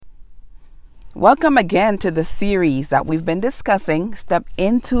Welcome again to the series that we've been discussing, Step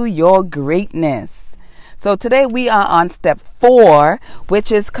Into Your Greatness. So today we are on step 4,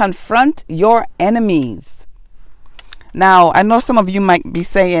 which is confront your enemies. Now, I know some of you might be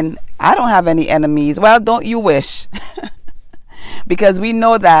saying, I don't have any enemies. Well, don't you wish? Because we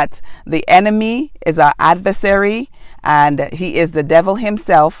know that the enemy is our adversary and he is the devil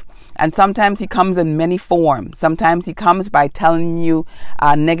himself. And sometimes he comes in many forms. Sometimes he comes by telling you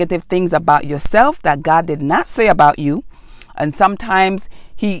negative things about yourself that God did not say about you. And sometimes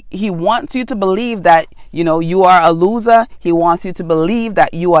he wants you to believe that, you are a loser. He wants you to believe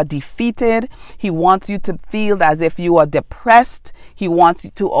that you are defeated. He wants you to feel as if you are depressed. He wants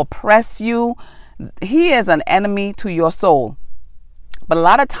to oppress you. He is an enemy to your soul. But a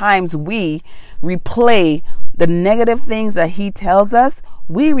lot of times we replay the negative things that he tells us.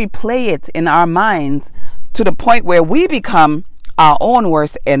 We replay it in our minds to the point where we become our own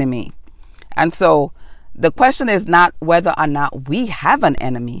worst enemy. And so the question is not whether or not we have an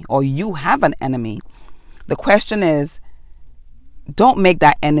enemy or you have an enemy. The question is, don't make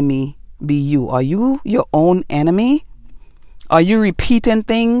that enemy be you. Are you your own enemy? Are you repeating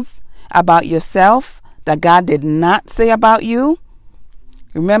things about yourself that God did not say about you?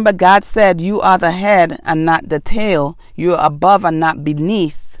 Remember, God said you are the head and not the tail. You are above and not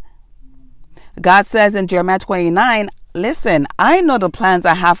beneath. God says in Jeremiah 29, listen, I know the plans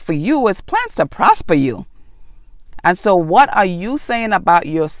I have for you is plans to prosper you. And so what are you saying about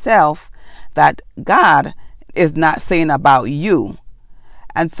yourself that God is not saying about you?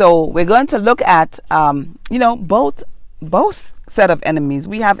 And so we're going to look at, both set of enemies.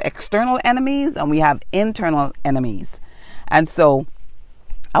 We have external enemies and we have internal enemies. And so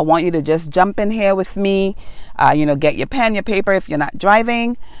I want you to just jump in here with me, get your pen, your paper if you're not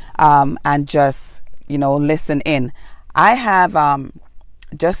driving, and just, listen in. I have,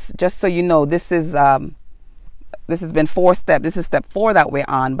 just so you know, this has been 4 steps. This is step 4 that we're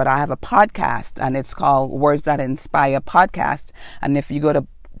on, but I have a podcast and it's called Words That Inspire Podcast. And if you go to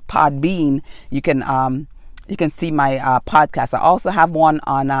Podbean, you can see my podcast. I also have one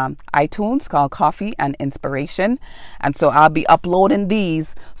on iTunes called Coffee and Inspiration. And so I'll be uploading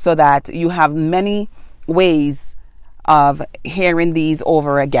these so that you have many ways of hearing these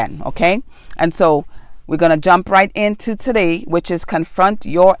over again. Okay. And so we're going to jump right into today, which is confront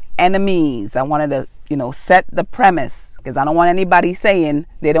your enemies. I wanted to, set the premise because I don't want anybody saying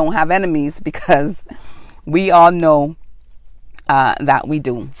they don't have enemies, because we all know that we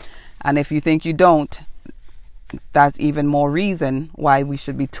do. And if you think you don't, that's even more reason why we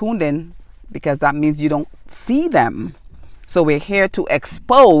should be tuned in, because that means you don't see them. So we're here to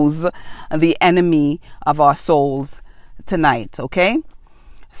expose the enemy of our souls tonight. Okay.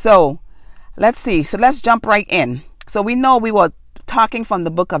 So let's see. So let's jump right in. So we know we were talking from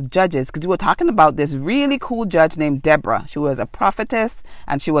the book of Judges because we were talking about this really cool judge named Deborah. She was a prophetess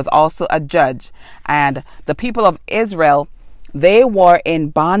and she was also a judge. And the people of Israel, they were in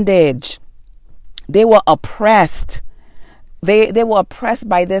bondage. They were oppressed. They were oppressed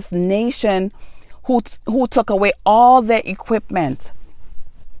by this nation who took away all their equipment,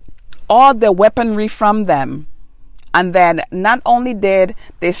 all their weaponry from them. And then not only did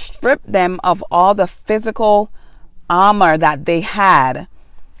they strip them of all the physical armor that they had,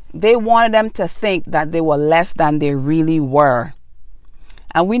 they wanted them to think that they were less than they really were.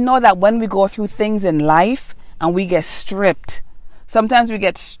 And we know that when we go through things in life and we get stripped, sometimes we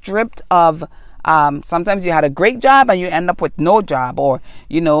get stripped of sometimes you had a great job and you end up with no job, or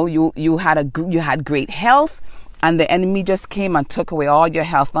you had great health and the enemy just came and took away all your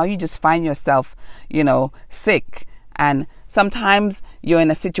health. Now you just find yourself sick. And sometimes you're in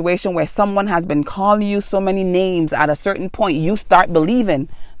a situation where someone has been calling you so many names. At a certain point you start believing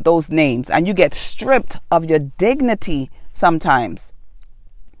those names and you get stripped of your dignity sometimes.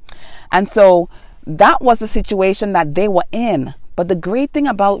 And so that was the situation that they were in. But the great thing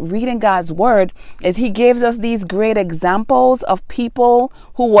about reading God's word is he gives us these great examples of people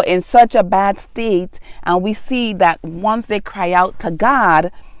who were in such a bad state. And we see that once they cry out to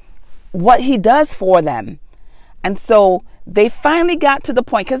God, what he does for them. And so they finally got to the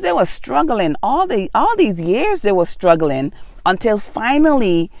point, because they were struggling all these years. They were struggling until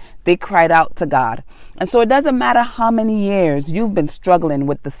finally they cried out to God. And so it doesn't matter how many years you've been struggling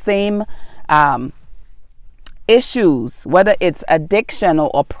with the same issues, whether it's addiction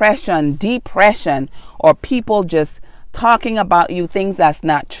or oppression, depression, or people just talking about you things that's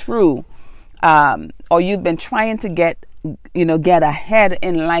not true, or you've been trying to get ahead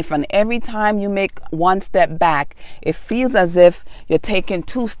in life, and every time you make one step back, it feels as if you're taking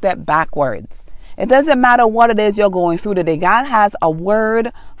 2 steps backwards. It doesn't matter what it is you're going through today. God has a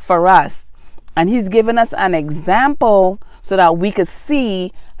word for us. And he's given us an example so that we could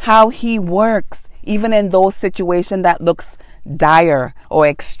see how he works, even in those situations that looks dire or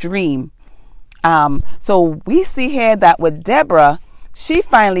extreme. So we see here that with Deborah, she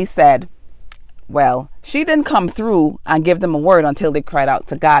finally said, well, she didn't come through and give them a word until they cried out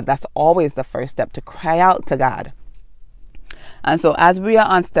to God. That's always the first step, to cry out to God. And so as we are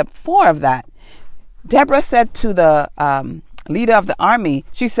on step 4 of that, Deborah said to the leader of the army,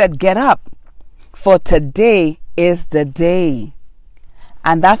 she said, get up, for today is the day.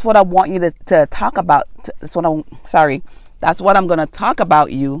 And that's what I want you to talk about. That's what I'm going to talk about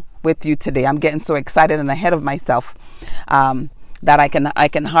with you today. I'm getting so excited and ahead of myself that I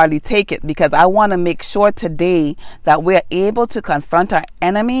can hardly take it, because I want to make sure today that we're able to confront our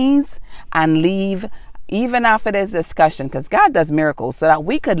enemies and leave even after this discussion, because God does miracles, so that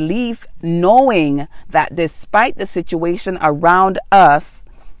we could leave knowing that despite the situation around us,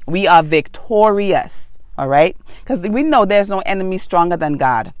 we are victorious. All right? Because we know there's no enemy stronger than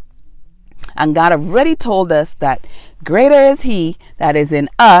God. And God already told us that greater is he that is in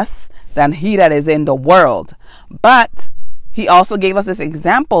us than he that is in the world. But he also gave us this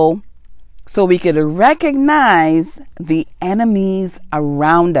example so we could recognize the enemies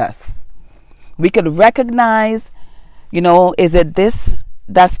around us. We could recognize, is it this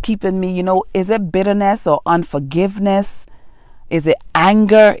that's keeping me, is it bitterness or unforgiveness? Is it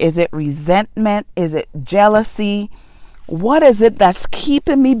anger? Is it resentment? Is it jealousy? What is it that's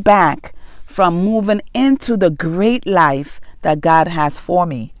keeping me back from moving into the great life that God has for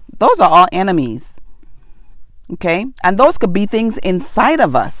me? Those are all enemies. Okay? And those could be things inside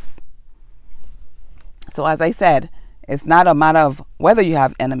of us. So as I said, it's not a matter of whether you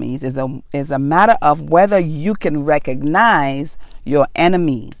have enemies. It's a matter of whether you can recognize your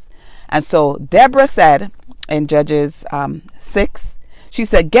enemies. And so Deborah said in Judges 6, she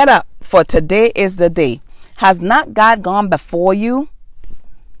said, get up, for today is the day. Has not God gone before you?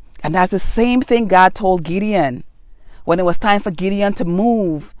 And that's the same thing God told Gideon when it was time for Gideon to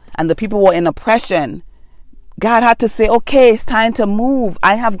move and the people were in oppression. God had to say, okay, it's time to move.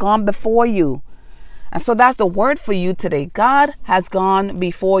 I have gone before you. And so that's the word for you today. God has gone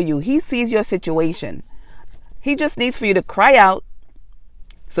before you. He sees your situation. He just needs for you to cry out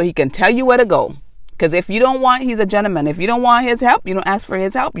so he can tell you where to go. Because if you don't want, he's a gentleman. If you don't want his help, you don't ask for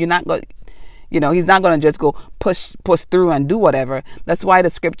his help. You're not going, he's not going to just go push through and do whatever. That's why the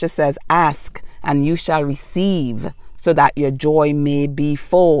scripture says, ask and you shall receive, so that your joy may be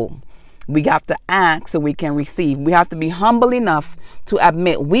full. We have to ask so we can receive. We have to be humble enough to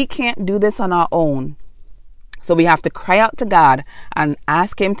admit we can't do this on our own. So we have to cry out to God and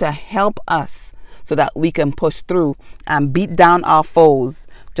ask him to help us so that we can push through and beat down our foes.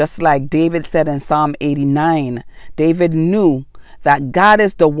 Just like David said in Psalm 89, David knew that God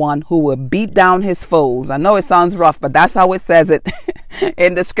is the one who will beat down his foes. I know it sounds rough, but that's how it says it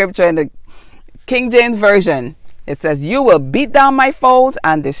in the scripture, in the King James Version. It says, you will beat down my foes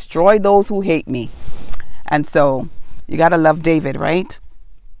and destroy those who hate me. And so you got to love David, right?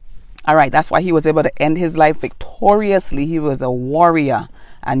 All right. That's why he was able to end his life victoriously. He was a warrior,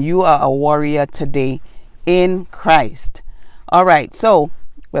 and you are a warrior today in Christ. All right. So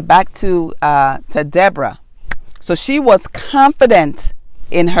we're back to Deborah. So she was confident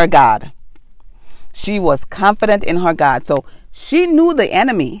in her God. She was confident in her God. So she knew the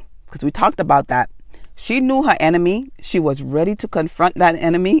enemy, because we talked about that. She knew her enemy. She was ready to confront that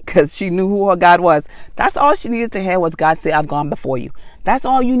enemy because she knew who her God was. That's all she needed to hear was God say, I've gone before you. That's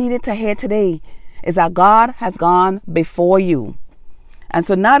all you needed to hear today, is that God has gone before you. And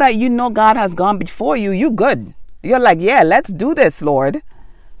so now that you know God has gone before you, you're good. You're like, yeah, let's do this, Lord.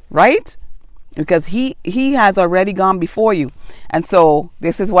 Right? Because he has already gone before you. And so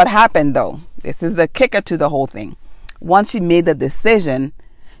this is what happened, though. This is the kicker to the whole thing. Once she made the decision,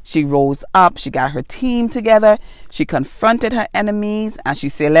 she rose up, she got her team together, she confronted her enemies, and she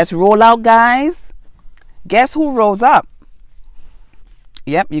said, let's roll out, guys. Guess who rose up?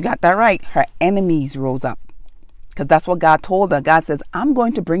 Yep, you got that right. Her enemies rose up. Because that's what God told her. God says, I'm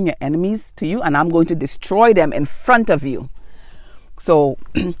going to bring your enemies to you, and I'm going to destroy them in front of you. So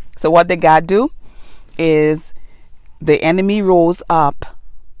what did God do? Is the enemy rose up.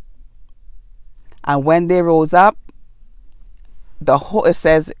 And when they rose up, it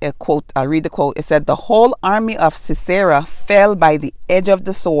says, a quote, I'll read the quote. It said, the whole army of Sisera fell by the edge of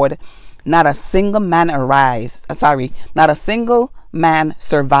the sword. Not a single man not a single man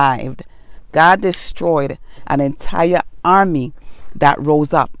survived. God destroyed an entire army that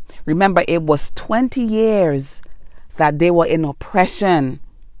rose up. Remember, it was 20 years that they were in oppression.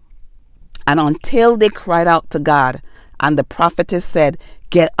 And until they cried out to God, and the prophetess said,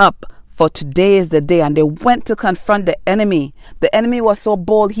 get up, for today is the day. And they went to confront the enemy. The enemy was so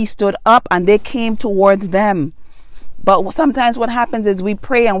bold, he stood up and they came towards them. But sometimes what happens is we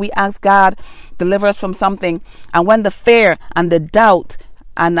pray and we ask God, deliver us from something. And when the fear and the doubt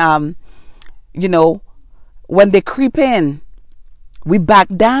and, when they creep in, we back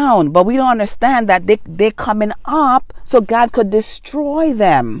down. But we don't understand that they're coming up so God could destroy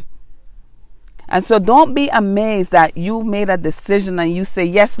them. And so don't be amazed that you made a decision and you say,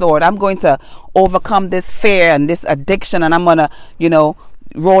 yes, Lord, I'm going to overcome this fear and this addiction. And I'm going to,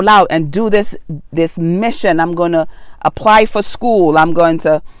 roll out and do this mission. I'm going to apply for school. I'm going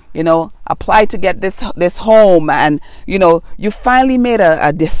to, apply to get this home. And, you finally made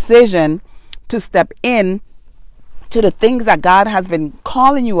a decision to step in to the things that God has been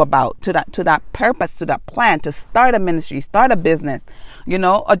calling you about, to that purpose, to that plan, to start a ministry, start a business,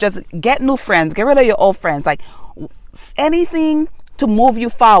 or just get new friends, get rid of your old friends, like anything to move you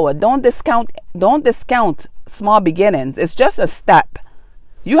forward. Don't discount small beginnings. It's just a step.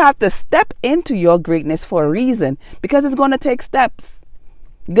 You have to step into your greatness for a reason, because it's going to take steps.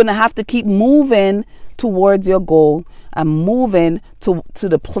 You're going to have to keep moving towards your goal and moving to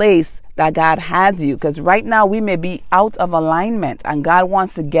the place that God has you. Because right now we may be out of alignment, and God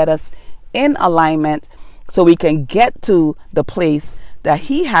wants to get us in alignment so we can get to the place that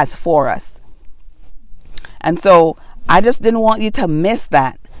He has for us. And so I just didn't want you to miss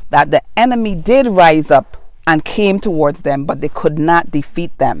that the enemy did rise up and came towards them, but they could not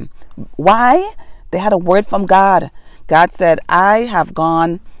defeat them. Why? They had a word from God. God said, I have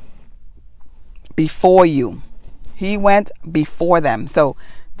gone before you. He went before them. So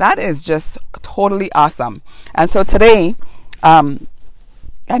that is just totally awesome. And so today, I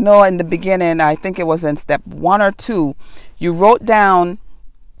know in the beginning, I think it was in step 1 or 2, you wrote down,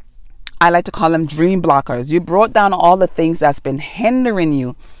 I like to call them dream blockers. You wrote down all the things that's been hindering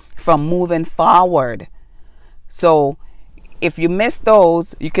you from moving forward. So if you miss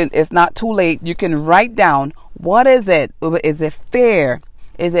those, it's not too late. You can write down, what is it? Is it fear?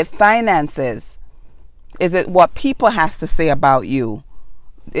 Is it finances? Is it what people has to say about you?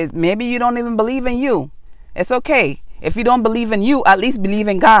 Maybe you don't even believe in you. It's okay. If you don't believe in you, at least believe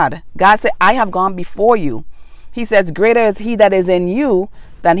in God. God said, I have gone before you. He says, greater is He that is in you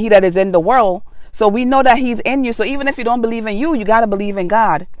than he that is in the world. So we know that He's in you. So even if you don't believe in you, you got to believe in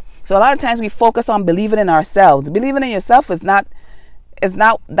God. So a lot of times we focus on believing in ourselves. Believing in yourself that's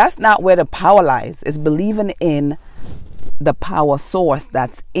not where the power lies. It's believing in the power source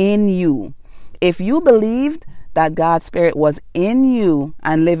that's in you. If you believed that God's Spirit was in you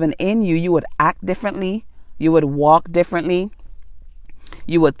and living in you, you would act differently. You would walk differently.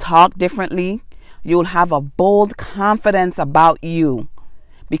 You would talk differently. You would have a bold confidence about you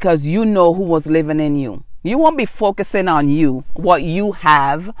because you know who was living in you. You won't be focusing on you, what you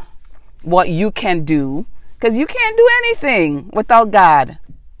have, what you can do, because you can't do anything without God.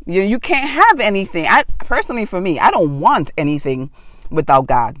 You can't have anything. Personally, for me, I don't want anything without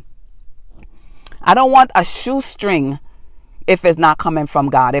God. I don't want a shoestring if it's not coming from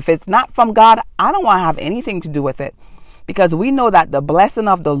God. If it's not from God, I don't want to have anything to do with it, because we know that the blessing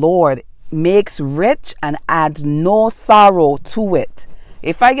of the Lord makes rich and adds no sorrow to it.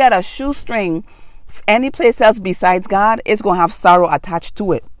 If I get a shoestring any place else besides God, it's going to have sorrow attached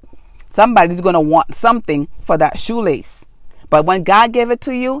to it. Somebody's going to want something for that shoelace. But when God gave it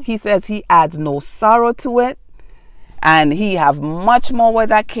to you, He says He adds no sorrow to it, and He have much more where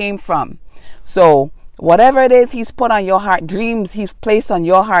that came from. So whatever it is He's put on your heart, dreams He's placed on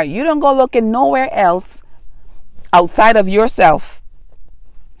your heart, you don't go looking nowhere else outside of yourself,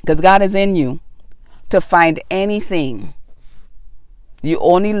 because God is in you, to find anything. You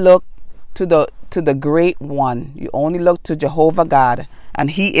only look to the great one. You only look to Jehovah God, and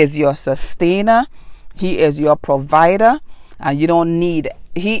He is your sustainer. He is your provider, and you don't need.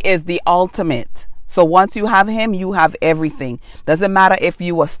 He is the ultimate. So once you have Him, you have everything. Doesn't matter if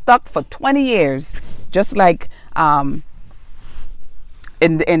you were stuck for 20 years, just like back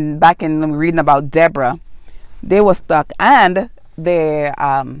in reading about Deborah, they were stuck, and their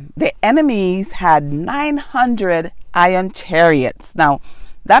enemies had 900 iron chariots. Now,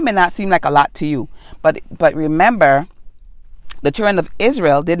 that may not seem like a lot to you, but remember, the children of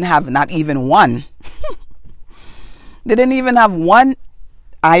Israel didn't have not even one. They didn't even have one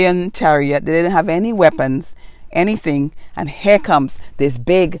iron chariot. They didn't have any weapons, anything. And here comes this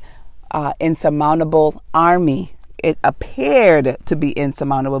big, insurmountable army. It appeared to be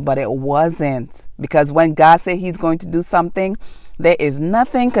insurmountable, but it wasn't. Because when God said He's going to do something, there is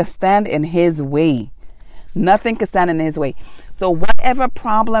nothing can stand in His way. Nothing can stand in His way. So whatever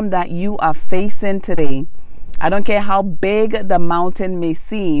problem that you are facing today, I don't care how big the mountain may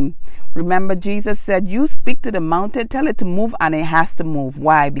seem. Remember, Jesus said, you speak to the mountain, tell it to move, and it has to move.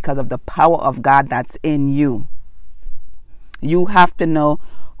 Why? Because of the power of God that's in you. You have to know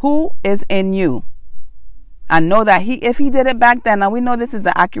who is in you. And know that if he did it back then, and we know this is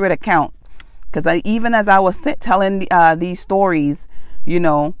the accurate account, because even as I was telling these stories, we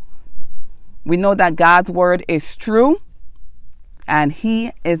know that God's word is true, and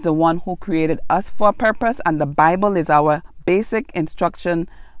he is the one who created us for a purpose, and the Bible is our basic instruction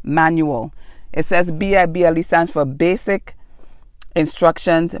manual. It says BIBLE stands for basic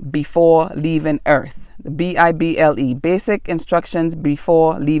instructions before leaving earth. The BIBLE, basic instructions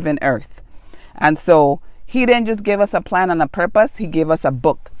before leaving earth. And so he didn't just give us a plan and a purpose. He gave us a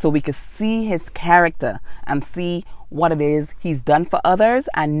book so we could see his character and see what it is he's done for others,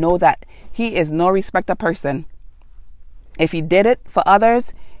 and know that he is no respecter person. If he did it for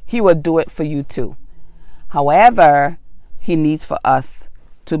others, he would do it for you too. However, he needs for us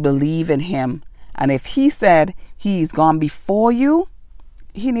to believe in him. And if he said he's gone before you,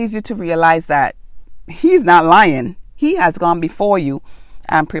 he needs you to realize that he's not lying. He has gone before you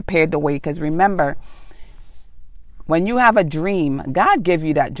and prepared the way. Because remember, when you have a dream, God gives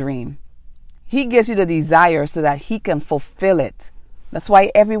you that dream. He gives you the desire so that he can fulfill it. That's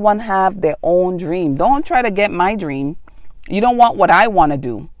why everyone have their own dream. Don't try to get my dream. You don't want what I want to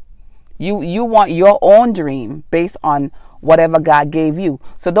do. You want your own dream based on whatever God gave you.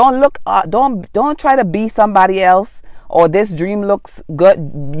 So don't try to be somebody else, or this dream looks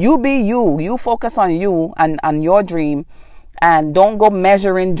good. You be you. You focus on you and on your dream, and don't go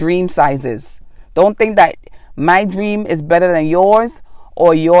measuring dream sizes. Don't think that my dream is better than yours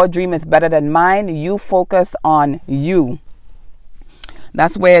or your dream is better than mine. You focus on you.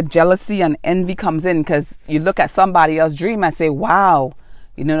 That's where jealousy and envy comes in, because you look at somebody else's dream and say, wow,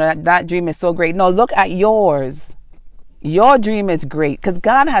 that dream is so great. No, look at yours. Your dream is great because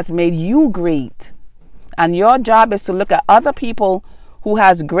God has made you great. And your job is to look at other people who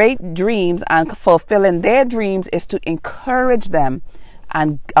has great dreams, and fulfilling their dreams is to encourage them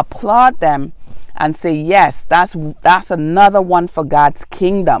and applaud them and say, yes, that's another one for God's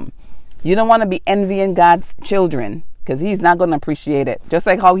kingdom. You don't want to be envying God's children, because he's not going to appreciate it. Just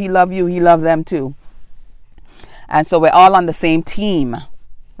like how he loved you, he loved them too. And so we're all on the same team,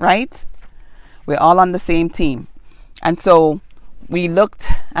 right? We're all on the same team. And so we looked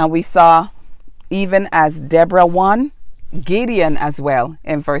and we saw, even as Deborah won, Gideon as well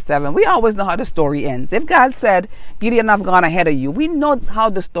in verse 7. We always know how the story ends. If God said, Gideon, I've gone ahead of you, we know how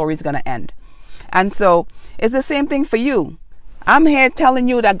the story is going to end. And so it's the same thing for you. I'm here telling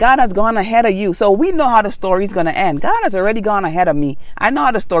you that God has gone ahead of you. So we know how the story is going to end. God has already gone ahead of me. I know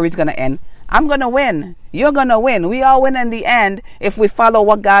how the story is going to end. I'm going to win. You're going to win. We all win in the end if we follow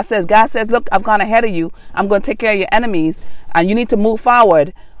what God says. God says, look, I've gone ahead of you. I'm going to take care of your enemies, and you need to move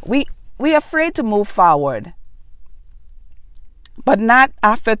forward. We're afraid to move forward. But not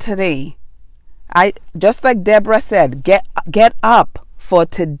after today. Just like Deborah said, get up, for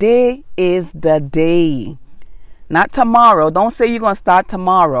today is the day. Not tomorrow. Don't say you're going to start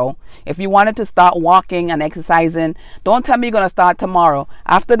tomorrow. If you wanted to start walking and exercising, don't tell me you're going to start tomorrow.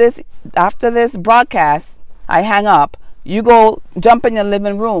 After this broadcast, I hang up. You go jump in your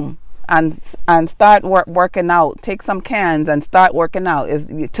living room and start working out. Take some cans and start working out.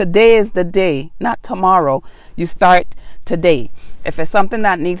 Today is the day, not tomorrow. You start today. If it's something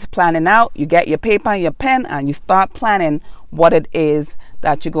that needs planning out, you get your paper and your pen and you start planning what it is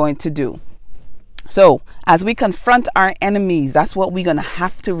that you're going to do. So as we confront our enemies, that's what we're going to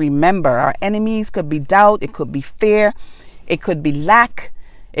have to remember. Our enemies could be doubt. It could be fear. It could be lack.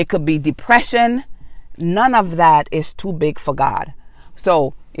 It could be depression. None of that is too big for God.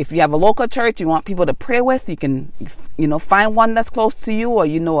 So if you have a local church you want people to pray with, you can, find one that's close to you, or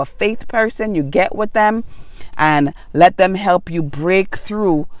a faith person, you get with them and let them help you break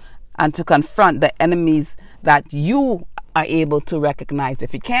through and to confront the enemies that you are able to recognize.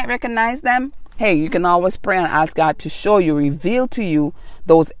 If you can't recognize them, hey, you can always pray and ask God to show you, reveal to you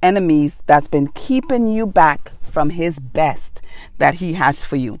those enemies that's been keeping you back from his best that he has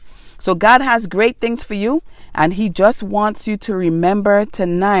for you. So God has great things for you, and he just wants you to remember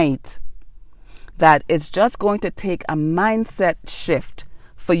tonight that it's just going to take a mindset shift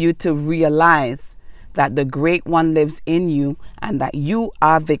for you to realize that the great one lives in you and that you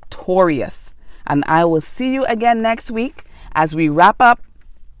are victorious. And I will see you again next week as we wrap up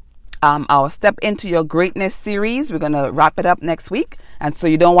our Step Into Your Greatness series. We're going to wrap it up next week. And so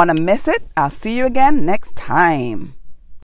you don't want to miss it. I'll see you again next time.